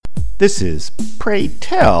This is Pray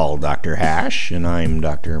Tell Dr. Hash, and I'm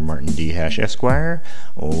Dr. Martin D. Hash, Esquire,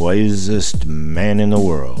 wisest man in the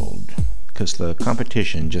world, 'cause the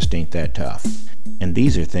competition just ain't that tough. And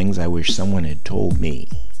these are things I wish someone had told me.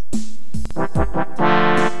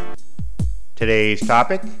 Today's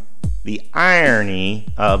topic, the irony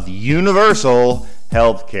of universal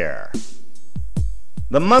health care.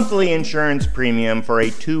 The monthly insurance premium for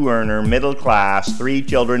a two-earner, middle-class,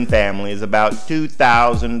 three-children family is about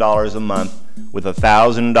 $2,000 a month with a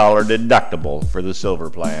 $1,000 deductible for the Silver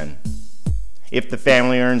Plan. If the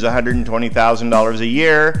family earns $120,000 a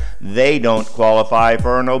year, they don't qualify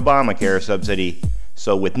for an Obamacare subsidy.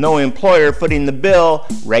 So with no employer footing the bill,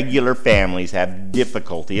 regular families have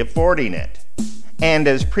difficulty affording it. And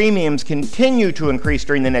as premiums continue to increase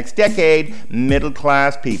during the next decade,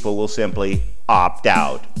 middle-class people will simply opt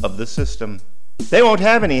out of the system. They won't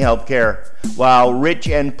have any health care, while rich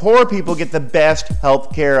and poor people get the best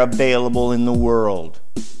health care available in the world.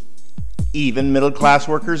 Even middle-class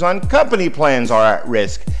workers on company plans are at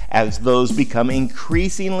risk as those become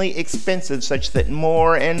increasingly expensive, such that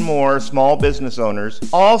more and more small business owners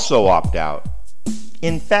also opt out.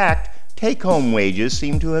 In fact, take-home wages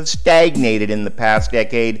seem to have stagnated in the past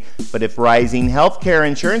decade, but if rising healthcare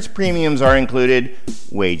insurance premiums are included,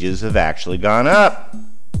 wages have actually gone up.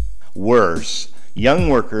 Worse, young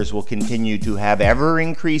workers will continue to have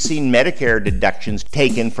ever-increasing Medicare deductions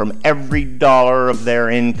taken from every dollar of their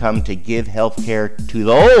income to give healthcare to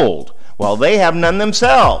the old, while they have none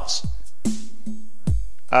themselves.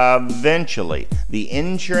 Eventually, the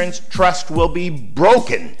insurance trust will be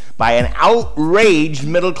broken by an outraged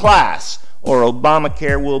middle class, or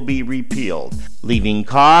Obamacare will be repealed, leaving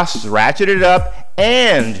costs ratcheted up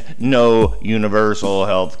and no universal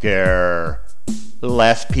health care.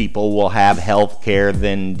 Less people will have health care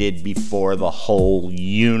than did before the whole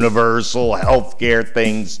universal health care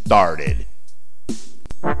thing started.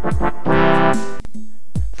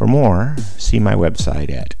 For more, see my website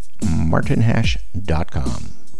at martinhash.com.